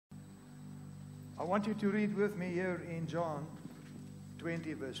I want you to read with me here in John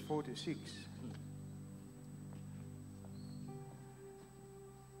 20, verse 46.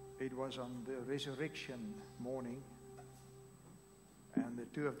 It was on the resurrection morning, and the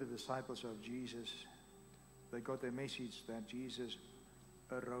two of the disciples of Jesus, they got a message that Jesus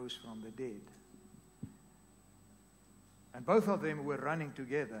arose from the dead. And both of them were running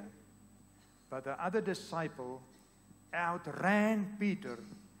together, but the other disciple outran Peter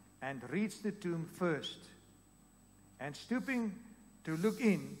and reached the tomb first. And stooping to look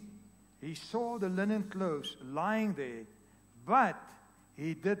in, he saw the linen clothes lying there, but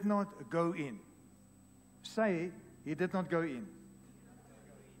he did not go in. Say, he did not go in.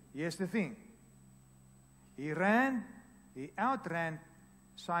 Here's the thing. He outran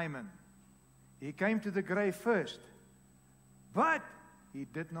Simon. He came to the grave first, but he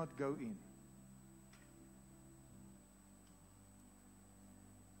did not go in.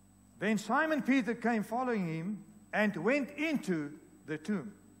 Then Simon Peter came following him and went into the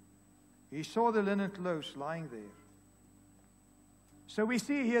tomb. He saw the linen clothes lying there. So we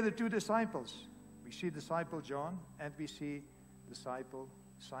see here the two disciples. We see disciple John and we see disciple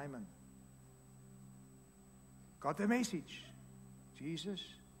Simon. Got the message. Jesus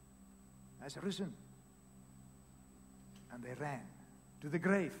has risen. And they ran to the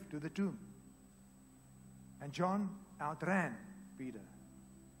grave, to the tomb. And John outran Peter.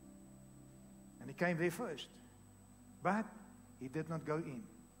 And he came there first. But he did not go in.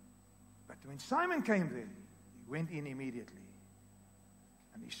 But when Simon came there, he went in immediately.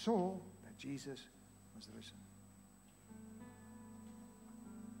 And he saw that Jesus was risen.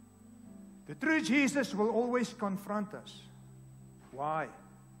 The true Jesus will always confront us. Why?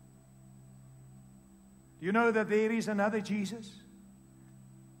 Do you know that there is another Jesus?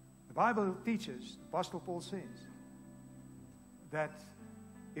 The Bible teaches, Apostle Paul says, that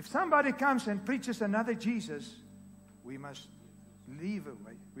if somebody comes and preaches another Jesus, we must leave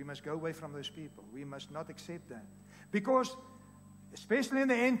away. We must go away from those people. We must not accept that. Because, especially in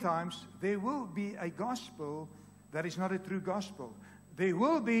the end times, there will be a gospel that is not a true gospel. There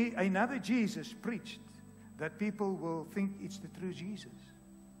will be another Jesus preached that people will think it's the true Jesus.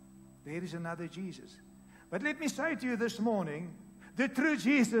 There is another Jesus. But let me say to you this morning, the true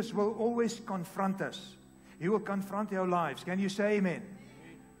Jesus will always confront us. He will confront our lives. Can you say amen?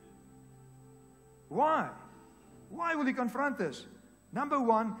 Why? Why will he confront us? Number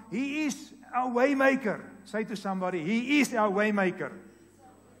one, he is our way maker. Say to somebody, he is our way maker.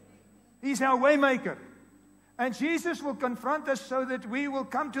 He's our way maker. And Jesus will confront us so that we will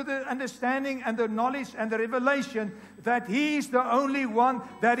come to the understanding and the knowledge and the revelation that he is the only one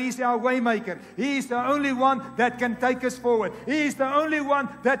that is our way maker. He is the only one that can take us forward. He is the only one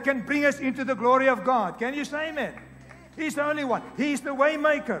that can bring us into the glory of God. Can you say amen? He's the only one. He's the way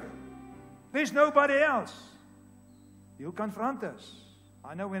maker. There's nobody else. He'll confront us.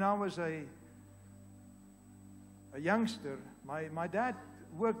 I know when I was a youngster, my dad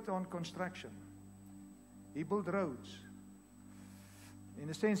worked on construction. He built roads. In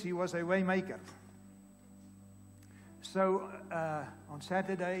a sense, he was a way maker. So on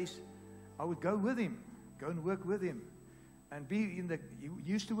Saturdays, I would go with him, go and work with him, and be in the. He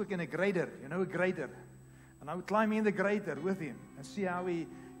used to work in a grader, a grader, and I would climb in the grader with him and see how he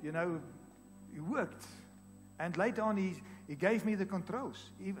worked. And later on, he gave me the controls.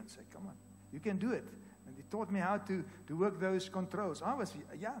 He even said, "Come on, you can do it." And he taught me how to work those controls. I was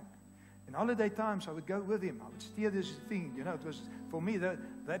young. In holiday times, I would go with him. I would steer this thing. It was, for me,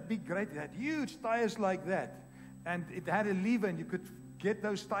 that big grader. It had huge tires like that. And it had a lever, and you could get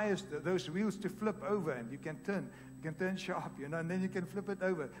those tires, those wheels to flip over, and you can turn sharp, and then you can flip it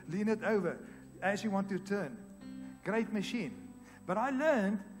over, lean it over as you want to turn. Great machine. But I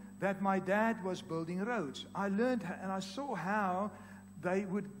learned that my dad was building roads. I learned, and I saw how they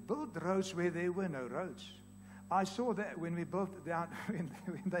would build roads where there were no roads. I saw that when we built down, when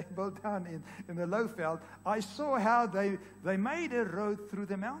they built down in the Lowveld, I saw how they made a road through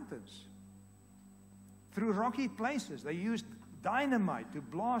the mountains, through rocky places. They used dynamite to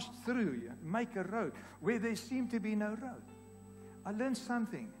blast through and make a road where there seemed to be no road. I learned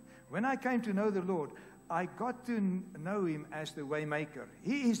something. When I came to know the Lord, I got to know him as the way maker.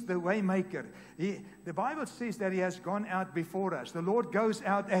 He is the way maker. The Bible says that he has gone out before us. The Lord goes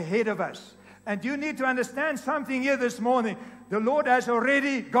out ahead of us. And you need to understand something here this morning. The Lord has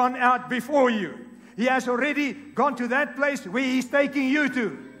already gone out before you. He has already gone to that place where he's taking you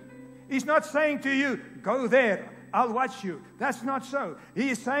to. He's not saying to you, go there, I'll watch you. That's not so. He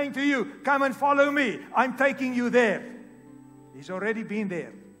is saying to you, come and follow me. I'm taking you there. He's already been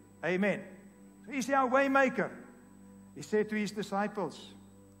there. Amen. He's our way maker. He said to his disciples,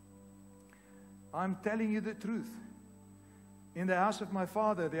 I'm telling you the truth. In the house of my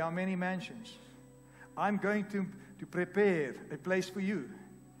Father, there are many mansions. I'm going to prepare a place for you.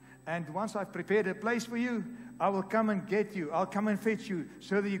 And once I've prepared a place for you, I will come and get you. I'll come and fetch you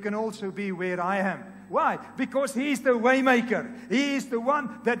so that you can also be where I am. Why? Because He is the way maker. He is the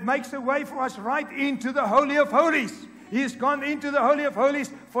one that makes a way for us right into the Holy of Holies. He has gone into the Holy of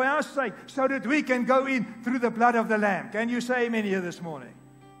Holies for our sake so that we can go in through the blood of the Lamb. Can you say amen here this morning?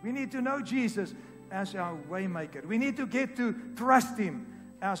 We need to know Jesus as our way maker. We need to get to trust Him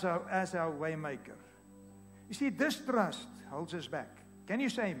as our way maker. You see, distrust holds us back. Can you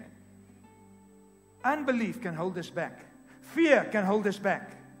say amen? Unbelief can hold us back. Fear can hold us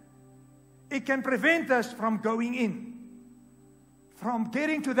back. It can prevent us from going in, from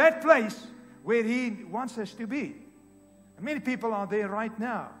getting to that place where He wants us to be. And many people are there right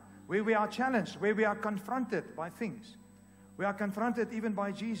now, where we are challenged, where we are confronted by things. We are confronted even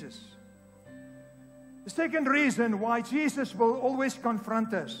by Jesus. The second reason why Jesus will always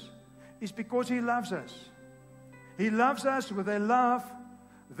confront us is because He loves us. He loves us with a love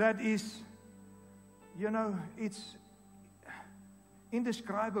that is, it's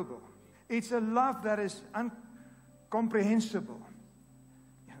indescribable. It's a love that is incomprehensible.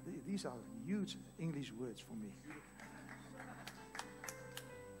 Yeah, these are huge English words for me.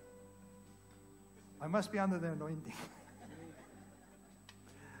 I must be under the anointing.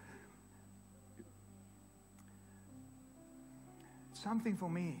 Something for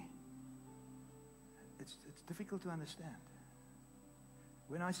me, it's difficult to understand.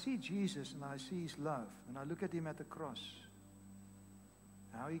 When I see Jesus and I see His love, and I look at Him at the cross,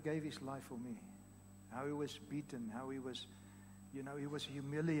 how He gave His life for me, how He was beaten, how He was, He was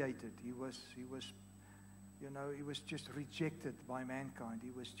humiliated, He was just rejected by mankind,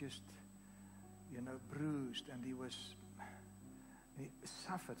 He was just, bruised, and He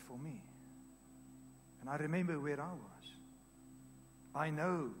suffered for me. And I remember where I was. I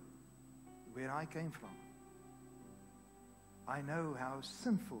know where I came from. I know how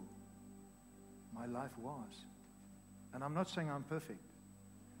sinful my life was. And I'm not saying I'm perfect.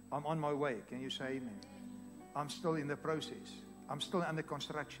 I'm on my way. Can you say amen? I'm still in the process. I'm still under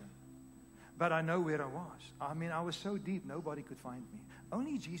construction. But I know where I was. I was so deep, nobody could find me.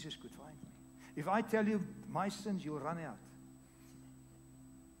 Only Jesus could find me. If I tell you my sins, you'll run out.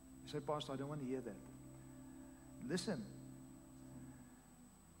 You say, Pastor, I don't want to hear that. Listen.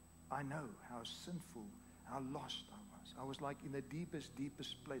 I know how sinful, how lost I was. I was like in the deepest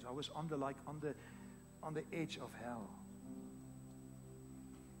place. I was on the edge of hell.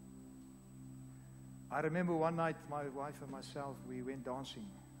 I remember one night, my wife and myself, we went dancing.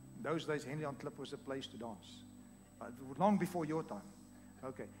 In those days, Henley on Klip was a place to dance. Long before your time.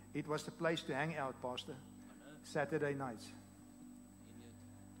 Okay. It was the place to hang out, Pastor. Saturday nights.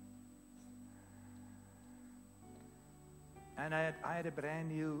 And I had a brand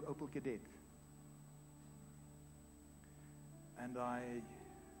new Opel Kadett. And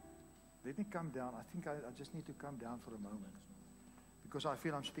let me come down. I think I just need to come down for a moment. Because I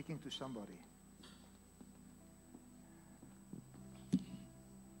feel I'm speaking to somebody.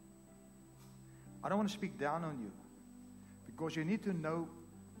 I don't want to speak down on you. Because you need to know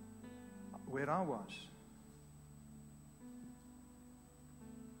where I was.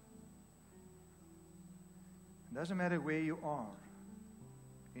 It doesn't matter where you are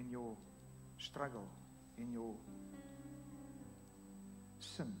in your struggle, in your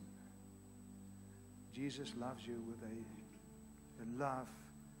sin. Jesus loves you with a love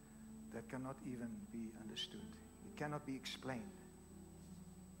that cannot even be understood. It cannot be explained.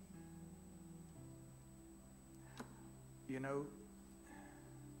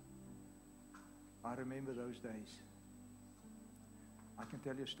 I remember those days. I can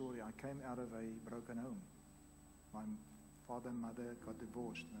tell you a story. I came out of a broken home. My father and mother got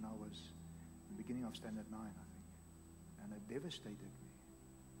divorced when I was in the beginning of standard 9, I think. And it devastated me.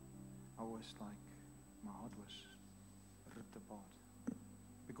 I was like, my heart was ripped apart.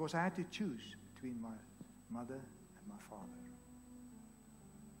 Because I had to choose between my mother and my father.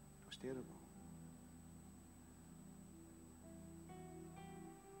 It was terrible.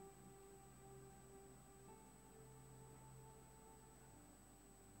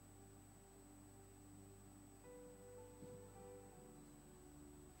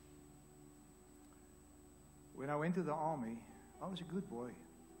 When I went to the army, I was a good boy.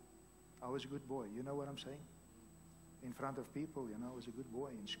 I was a good boy. You know what I'm saying? In front of people, I was a good boy.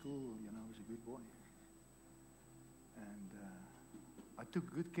 In school, I was a good boy. And I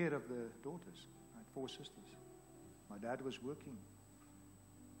took good care of the daughters. I had 4 sisters. My dad was working.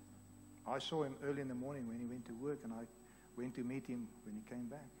 I saw him early in the morning when he went to work, and I went to meet him when he came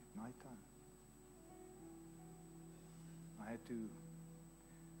back, nighttime. I had to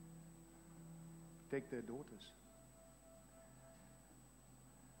protect their daughters.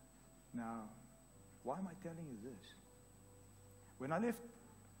 Now, why am I telling you this? When I left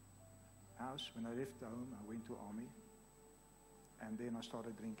house, when I left home, I went to army, and then I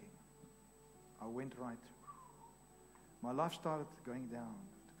started drinking. I went right. My life started going down,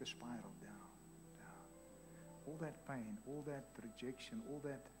 took a spiral down, down. All that pain, all that rejection, all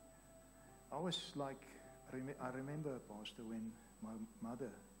that. I was like, I remember, Pastor, when my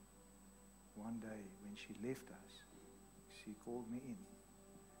mother, one day when she left us, she called me in.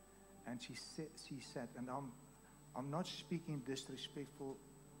 And she sat, and I'm not speaking disrespectful.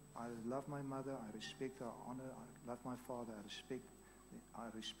 I love my mother, I respect her, honor, I love my father, I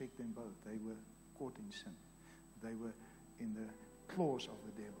respect them both. They were caught in sin. They were in the claws of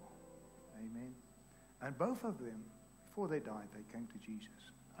the devil. Amen. And both of them, before they died, they came to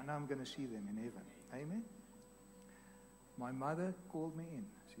Jesus. And I'm going to see them in heaven. Amen. My mother called me in.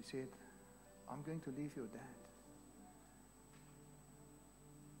 She said, I'm going to leave your dad.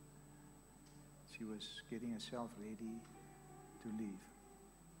 She was getting herself ready to leave.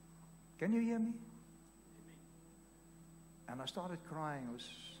 Can you hear me? And I started crying.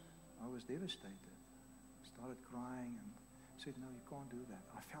 I was devastated. I started crying and said, no, you can't do that.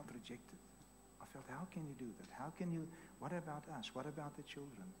 I felt rejected. I felt, how can you do that? How can you, what about us? What about the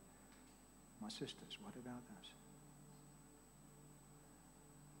children? My sisters, what about us?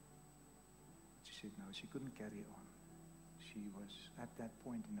 She said, no, she couldn't carry on. She was at that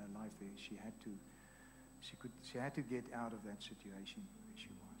point in her life where she had to get out of that situation where she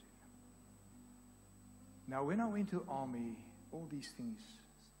was in. Now, when I went to army, all these things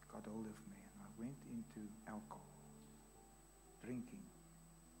got hold of me, and I went into alcohol, drinking.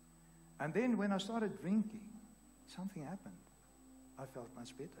 And then when I started drinking, something happened. I felt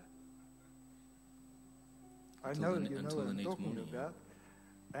much better. I know you know what I'm talking about.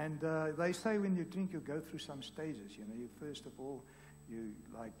 And they say when you drink, you go through some stages. You know, you first of all, you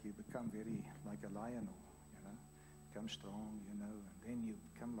become very like a lion, or become strong. You know, and then you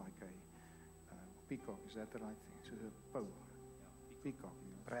become like a peacock. Is that the right thing? So a poe, peacock.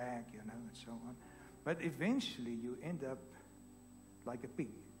 You brag, you know, and so on. But eventually, you end up like a pig.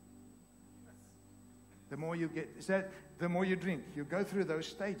 The more you get, the more you drink. You go through those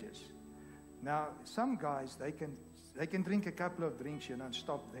stages. Now, some guys, they can drink a couple of drinks, you know, and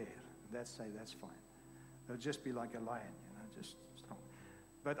stop there. That's fine. They'll just be like a lion, you know, just strong.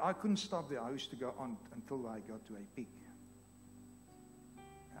 But I couldn't stop there. I used to go on until I got to a peak.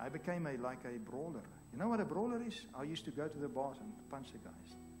 I became like a brawler. You know what a brawler is? I used to go to the bars and punch the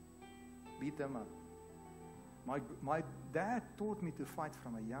guys, beat them up. My dad taught me to fight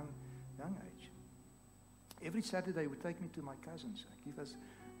from a young age. Every Saturday, he would take me to my cousins, give us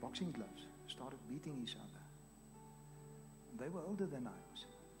boxing gloves, started beating each other. They were older than I was.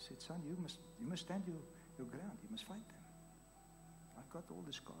 I said, son, you must stand your ground. You must fight them. I've got all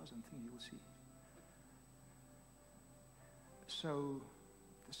the scars and things, you will see. So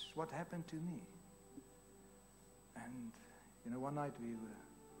this is what happened to me. And, you know, one night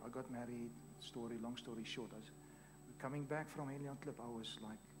I got married, long story short. Coming back from Helion Clip, I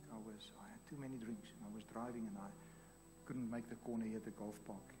had too many drinks. And I was driving and I couldn't make the corner here at the golf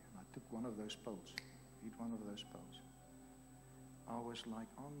park. And I took one of those poles, hit one of those poles. I was like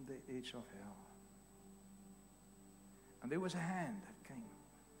on the edge of hell. And there was a hand that came.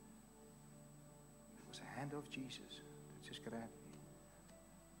 There was a hand of Jesus that just grabbed me.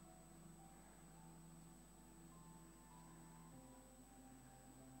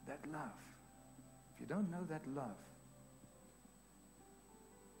 That love. If you don't know that love,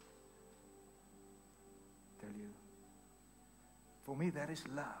 I tell you, for me that is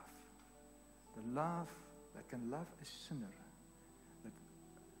love. The love that can love a sinner. That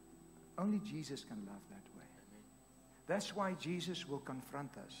only Jesus can love that way. That's why Jesus will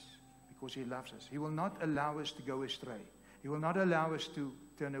confront us, because he loves us. He will not allow us to go astray. He will not allow us to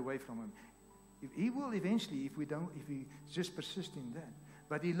turn away from him. He will eventually, if we just persist in that.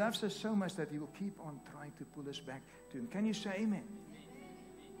 But he loves us so much that he will keep on trying to pull us back to him. Can you say amen?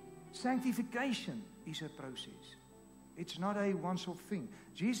 Sanctification is a process. It's not a once-off thing.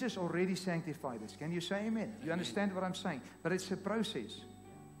 Jesus already sanctified us. Can you say amen? You understand what I'm saying? But it's a process.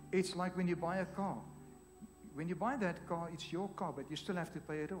 It's like when you buy a car. When you buy that car, it's your car, but you still have to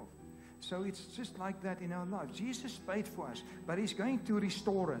pay it off. So it's just like that in our lives. Jesus paid for us, but he's going to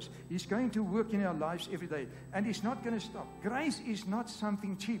restore us. He's going to work in our lives every day, and he's not going to stop. Grace is not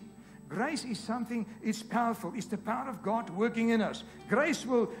something cheap. Grace is something, it's powerful. It's the power of God working in us. Grace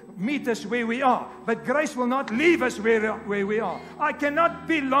will meet us where we are, but grace will not leave us where we are. I cannot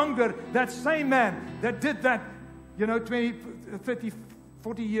be longer that same man that did that, 20, 30,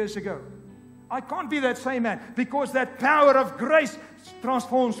 40 years ago. I can't be that same man because that power of grace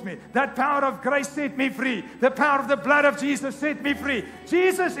transforms me. That power of grace set me free. The power of the blood of Jesus set me free.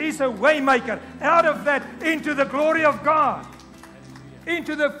 Jesus is a way maker out of that into the glory of God,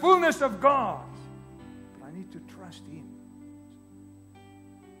 into the fullness of God. But I need to trust Him.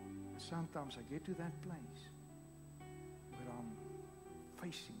 Sometimes I get to that place where I'm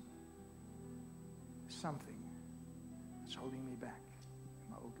facing something that's holding me back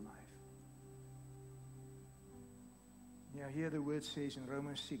in my old life. Yeah, here the word says in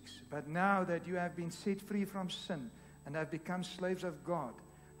Romans 6, but now that you have been set free from sin and have become slaves of God,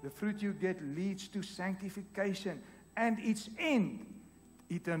 the fruit you get leads to sanctification and its end,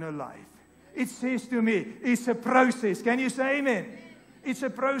 eternal life. It says to me, it's a process. Can you say amen? It's a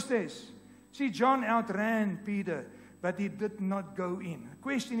process. See, John outran Peter, but he did not go in. The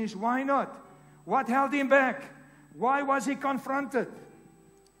question is, why not? What held him back? Why was he confronted?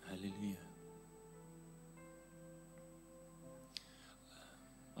 Hallelujah.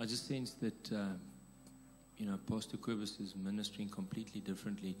 I just sense that, Pastor Kobus is ministering completely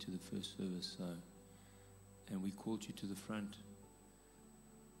differently to the first service. And we called you to the front.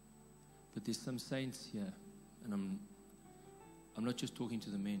 But there's some saints here, and I'm not just talking to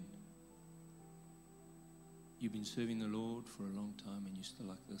the men. You've been serving the Lord for a long time, and you're still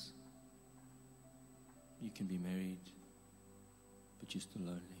like this. You can be married, but you're still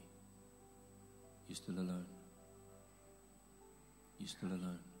lonely. You're still alone. You're still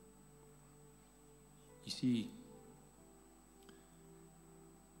alone. You see,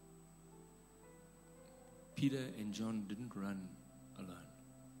 Peter and John didn't run alone.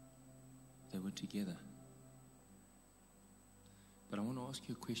 They were together. But I want to ask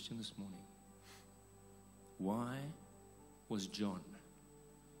you a question this morning. Why was John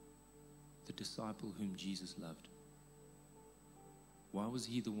the disciple whom Jesus loved? Why was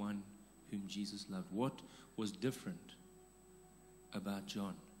he the one whom Jesus loved? What was different about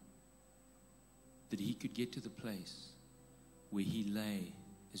John that he could get to the place where he lay,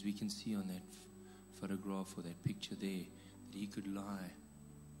 as we can see on that photograph or that picture there, that he could lie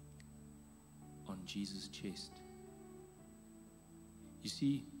on Jesus' chest? You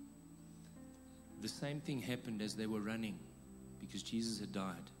see, the same thing happened as they were running, because Jesus had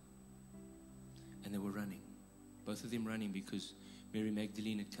died and they were running, both of them running, because Mary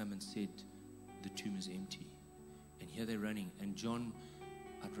Magdalene had come and said the tomb is empty. And here they're running, and John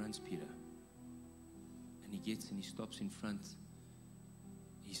outruns Peter, and he gets and he stops in front.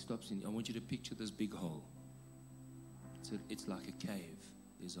 He stops in, I want you to picture this big hole. It's like a cave.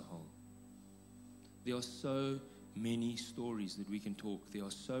 There's a hole. There are so many stories that we can talk. There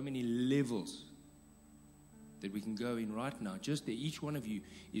are so many levels that we can go in right now. Just there, each one of you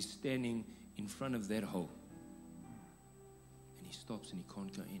is standing in front of that hole. And he stops and he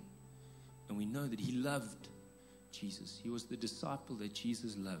can't go in. And we know that he loved Jesus. He was the disciple that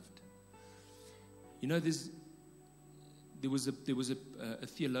Jesus loved. You know, there was a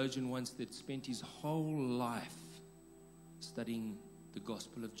theologian once that spent his whole life studying the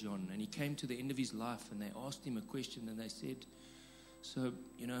Gospel of John. And he came to the end of his life and they asked him a question and they said, so,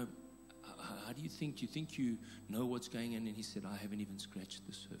 how do you think? Do you think you know what's going on? And he said, I haven't even scratched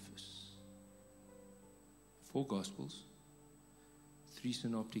the surface. 4 Gospels, 3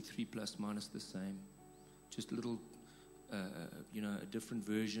 synoptic, 3 plus minus the same. Just a little, a different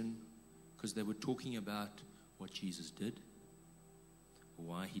version, because they were talking about what Jesus did,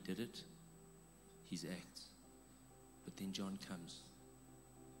 why he did it, his acts. But then John comes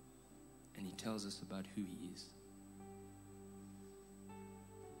and he tells us about who he is.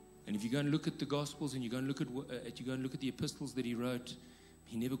 And if you go and look at the Gospels and you go and look at the epistles that he wrote,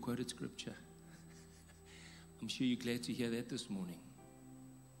 he never quoted Scripture. I'm sure you're glad to hear that this morning.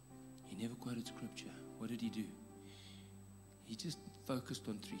 He never quoted Scripture. What did he do? He just focused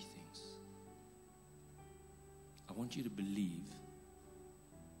on 3 things. I want you to believe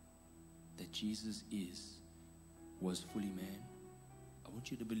that Jesus was fully man. I want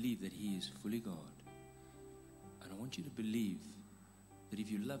you to believe that he is fully God. And I want you to believe that if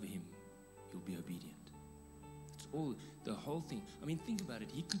you love him, you'll be obedient. It's all, the whole thing. I mean, think about it.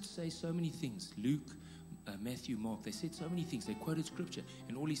 He could say so many things. Luke, Matthew, Mark, they said so many things. They quoted Scripture,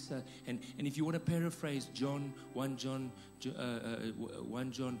 and all he said. And if you want to paraphrase John, 1 John, 2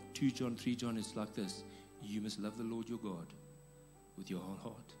 John, 3 John, it's like this: you must love the Lord your God with your whole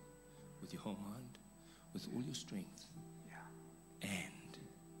heart, with your whole mind, with all your strength, and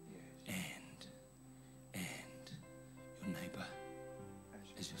your neighbor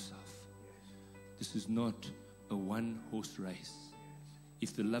as yourself. This is not a one-horse race.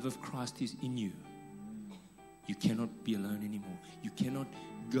 If the love of Christ is in you, You cannot be alone anymore. You cannot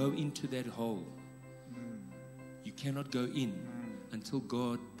go into that hole. You cannot go in until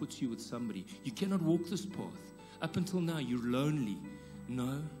God puts you with somebody. You cannot walk this path. Up until now, you're lonely.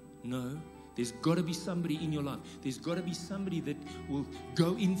 No. There's got to be somebody in your life. There's got to be somebody that will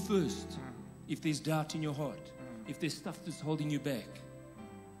go in first. If there's doubt in your heart, if there's stuff that's holding you back,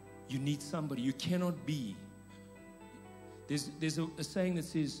 you need somebody. You cannot be. There's a saying that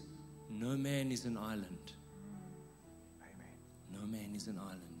says, no man is an island. No man is an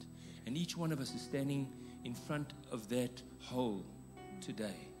island. And each one of us is standing in front of that hole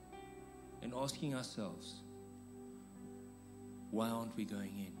today and asking ourselves, why aren't we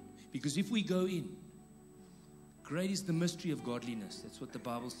going in? Because if we go in, great is the mystery of godliness. That's what the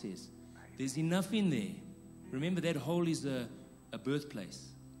Bible says. There's enough in there. Remember, that hole is a birthplace.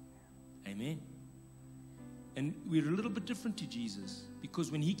 Amen. And we're a little bit different to Jesus,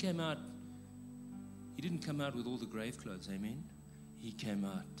 because when he came out, he didn't come out with all the grave clothes. Amen. He came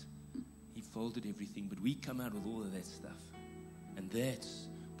out, he folded everything, but we come out with all of that stuff. And that's,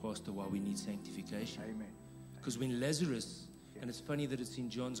 Pastor, why we need sanctification. Amen. Because when Lazarus, and it's funny that it's in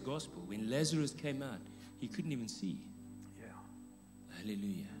John's gospel, when Lazarus came out, he couldn't even see. Yeah.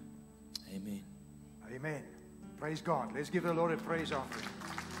 Hallelujah. Amen. Amen. Praise God. Let's give the Lord a praise offering.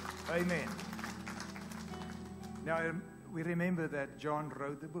 Amen. Now, we remember that John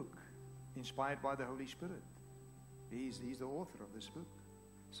wrote the book, inspired by the Holy Spirit. He's the author of this book.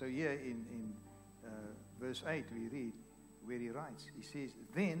 So here in verse 8 we read where he writes. He says,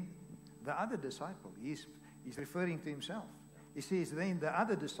 then the other disciple, he's referring to himself. He says, then the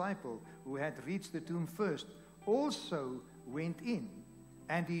other disciple who had reached the tomb first also went in,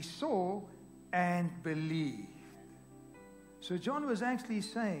 and he saw and believed. So John was actually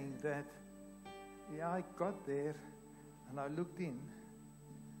saying that, yeah, I got there and I looked in.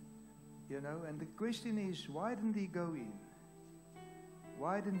 And the question is, why didn't he go in?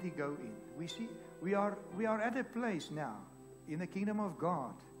 Why didn't he go in? We see, we are at a place now in the kingdom of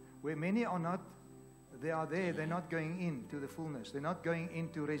God where many are not, they are there, they're not going into the fullness. They're not going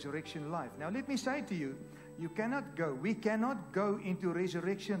into resurrection life. Now let me say to you, we cannot go into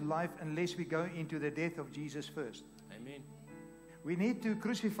resurrection life unless we go into the death of Jesus first. Amen. We need to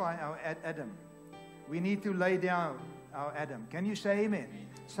crucify our Adam. We need to lay down our Adam. Can you say amen?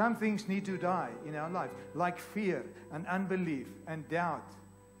 Some things need to die in our life, like fear and unbelief and doubt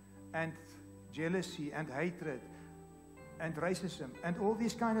and jealousy and hatred and racism and all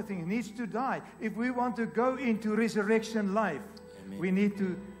these kind of things needs to die. If we want to go into resurrection life, amen, we need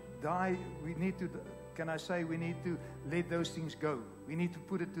to die. We need to, can I say, we need to let those things go. We need to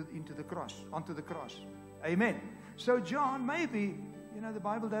put it onto the cross. Amen. So John, maybe, the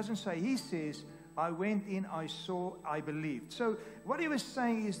Bible doesn't say. He says, I went in, I saw, I believed. So what he was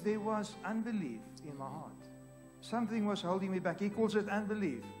saying is there was unbelief in my heart. Something was holding me back. He calls it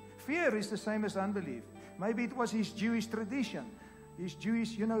unbelief. Fear is the same as unbelief. Maybe it was his Jewish tradition. His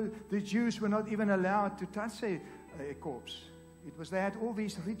Jewish, the Jews were not even allowed to touch a corpse. They had all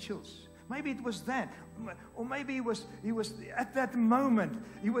these rituals. Maybe it was that. Or maybe he was at that moment,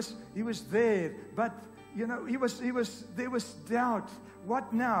 he was there, but there was doubt.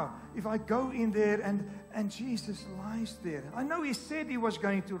 What now? If I go in there and Jesus lies there. I know he said he was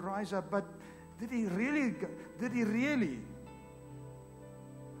going to rise up, but did he really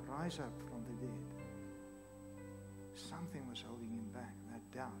rise up from the dead? Something was holding him back,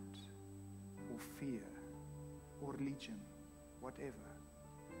 that doubt or fear or religion, whatever.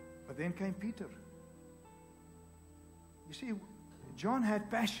 But then came Peter. You see, John had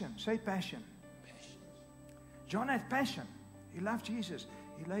passion. Say passion. John had passion. He loved Jesus.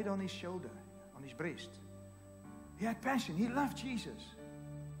 He laid on his shoulder, on his breast. He had passion. He loved Jesus.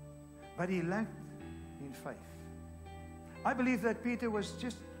 But he lacked in faith. I believe that Peter was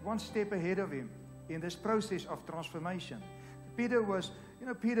just one step ahead of him in this process of transformation. Peter was,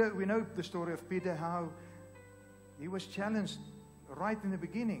 we know the story of Peter, how he was challenged right in the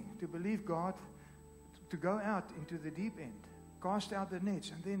beginning to believe God, to go out into the deep end, cast out the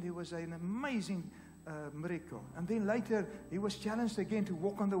nets, and then there was an amazing miracle. And then later he was challenged again to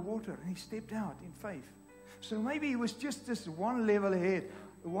walk on the water, and he stepped out in faith. So maybe he was just this one level ahead,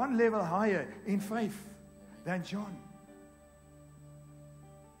 one level higher in faith than John.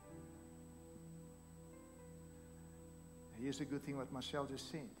 Here's the good thing what Marcel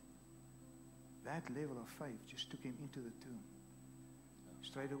just said. That level of faith just took him into the tomb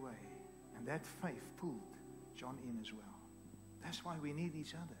straight away. And that faith pulled John in as well. That's why we need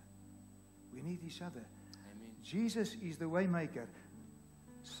each other. We need each other. Amen. Jesus is the way maker.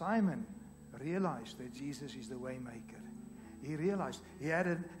 Simon realized that Jesus is the way maker. He realized, he had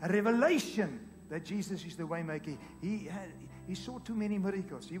a revelation that Jesus is the way maker. He saw too many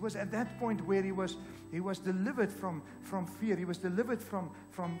miracles. He was at that point where he was delivered from fear. He was delivered from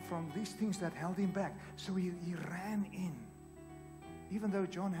these things that held him back. So he ran in. Even though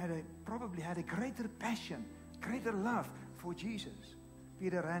John probably had a greater passion, greater love for Jesus,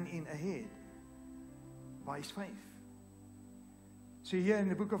 Peter ran in ahead by his faith. See, here in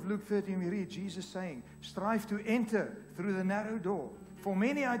the book of Luke 13 we read Jesus saying, strive to enter through the narrow door. For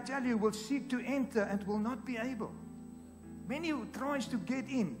many, I tell you, will seek to enter and will not be able. Many who tries to get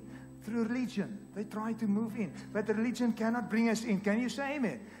in through religion. They try to move in. But religion cannot bring us in. Can you say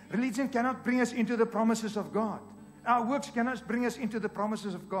amen? Religion cannot bring us into the promises of God. Our works cannot bring us into the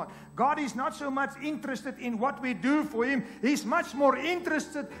promises of God. God is not so much interested in what we do for Him. He's much more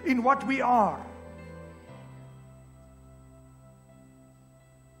interested in what we are.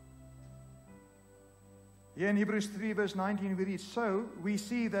 Here in Hebrews 3 verse 19 we read, so we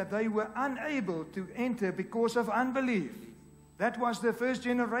see that they were unable to enter because of unbelief. That was the first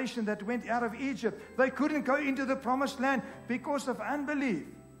generation that went out of Egypt. They couldn't go into the promised land because of unbelief.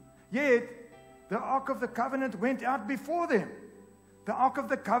 Yet, the Ark of the Covenant went out before them. The Ark of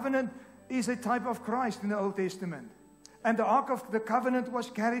the Covenant is a type of Christ in the Old Testament. And the Ark of the Covenant was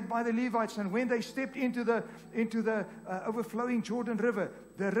carried by the Levites. And when they stepped into the overflowing Jordan River,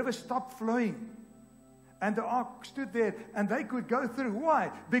 the river stopped flowing. And the ark stood there, and they could go through.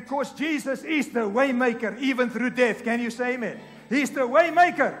 Why? Because Jesus is the way maker, even through death. Can you say amen? He's the way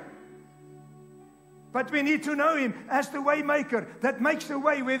maker. But we need to know Him as the way maker that makes a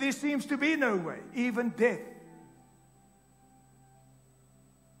way where there seems to be no way, even death.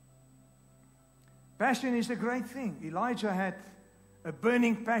 Passion is a great thing. Elijah had a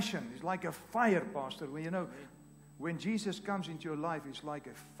burning passion. It's like a fire, Pastor. Well, you know, when Jesus comes into your life, it's like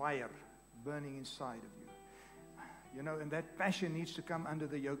a fire burning inside of you. You know, and that passion needs to come under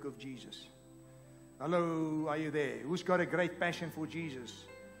the yoke of Jesus. Hello, are you there? Who's got a great passion for Jesus?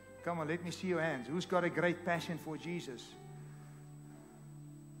 Come on, let me see your hands. Who's got a great passion for Jesus?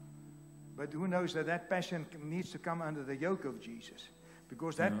 But who knows that passion needs to come under the yoke of Jesus?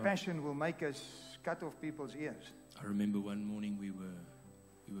 Because that passion will make us cut off people's ears. I remember one morning we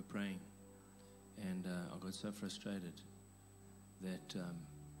were praying, and I got so frustrated that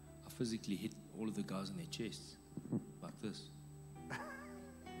I physically hit all of the guys in their chests. Like this.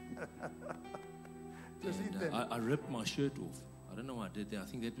 And I ripped my shirt off. I don't know why I did that. I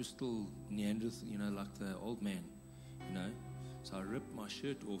think that was still Neanderthal, you know, like the old man, you know. So I ripped my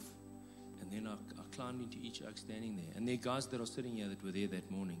shirt off, and then I climbed into each oak standing there. And there are guys that are sitting here that were there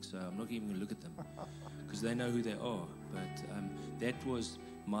that morning, so I'm not even going to look at them because they know who they are. But that was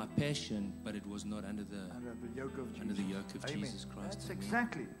my passion, but it was not under the yoke of Jesus. Under the yoke of Jesus Christ.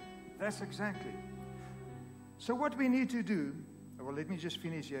 That's exactly. So what we need to do, well, let me just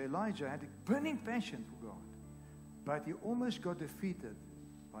finish here. Elijah had a burning passion for God, but he almost got defeated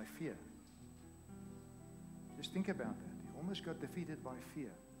by fear. Just think about that. He almost got defeated by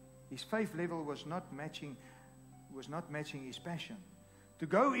fear. His faith level was not matching his passion. To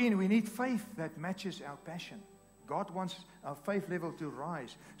go in, we need faith that matches our passion. God wants our faith level to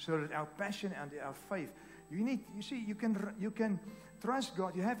rise so that our passion and our faith. You can trust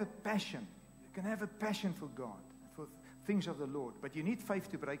God. You have a passion. You can have a passion for God, for things of the Lord, but you need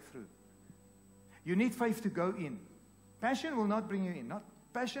faith to break through. You need faith to go in. Passion will not bring you in.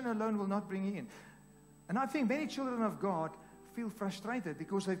 Passion alone will not bring you in. And I think many children of God feel frustrated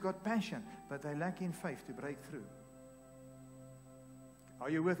because they've got passion, but they lack in faith to break through. Are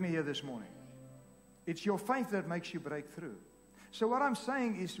you with me here this morning? It's your faith that makes you break through. So what I'm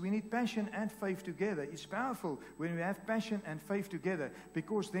saying is we need passion and faith together. It's powerful when we have passion and faith together,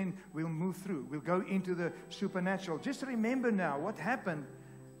 because then we'll move through. We'll go into the supernatural. Just remember now what happened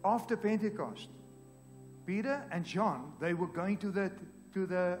after Pentecost. Peter and John, they were going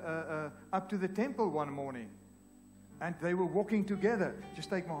up to the temple one morning, and they were walking together. Just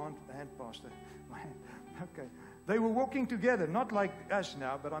take my hand, Pastor. My hand. Okay. They were walking together, not like us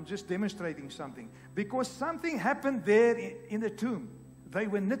now, but I'm just demonstrating something. Because something happened there in the tomb. They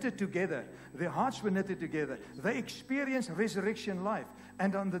were knitted together. Their hearts were knitted together. They experienced resurrection life.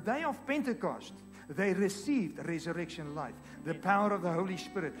 And on the day of Pentecost, they received resurrection life, the power of the Holy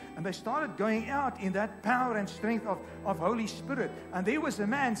Spirit. And they started going out in that power and strength of Holy Spirit. And there was a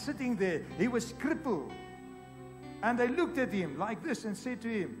man sitting there. He was crippled. And they looked at him like this and said to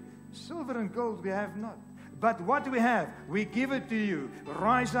him, silver and gold we have not, but what we have, we give it to you.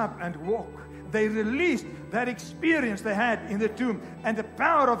 Rise up and walk. They released that experience they had in the tomb, and the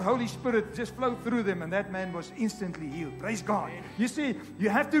power of the Holy Spirit just flowed through them, and that man was instantly healed. Praise God. You see, you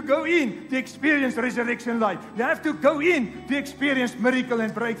have to go in to experience resurrection life. You have to go in to experience miracle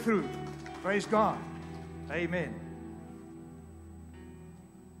and breakthrough. Praise God. Amen.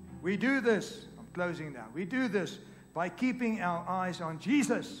 We do this, I'm closing now. We do this by keeping our eyes on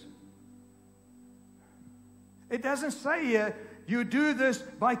Jesus. It doesn't say here, you do this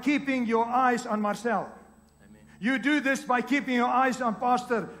by keeping your eyes on Marcel. Amen. You do this by keeping your eyes on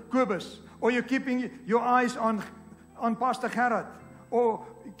Pastor Kobus. Or you're keeping your eyes on Pastor Gerard. Or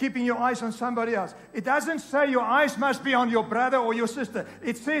keeping your eyes on somebody else. It doesn't say your eyes must be on your brother or your sister.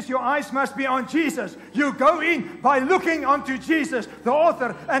 It says your eyes must be on Jesus. You go in by looking unto Jesus, the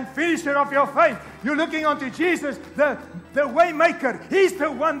author and finisher of your faith. You're looking unto Jesus, the way maker. He's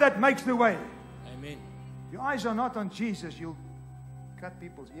the one that makes the way. Amen. Your eyes are not on Jesus, you'll cut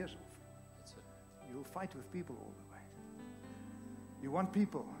people's ears off. That's it. You'll fight with people all the way. You want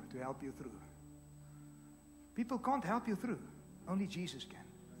people to help you through. People can't help you through. Only Jesus can.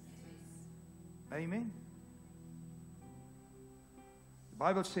 Amen. The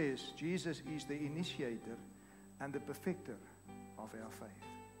Bible says Jesus is the initiator and the perfecter of our faith.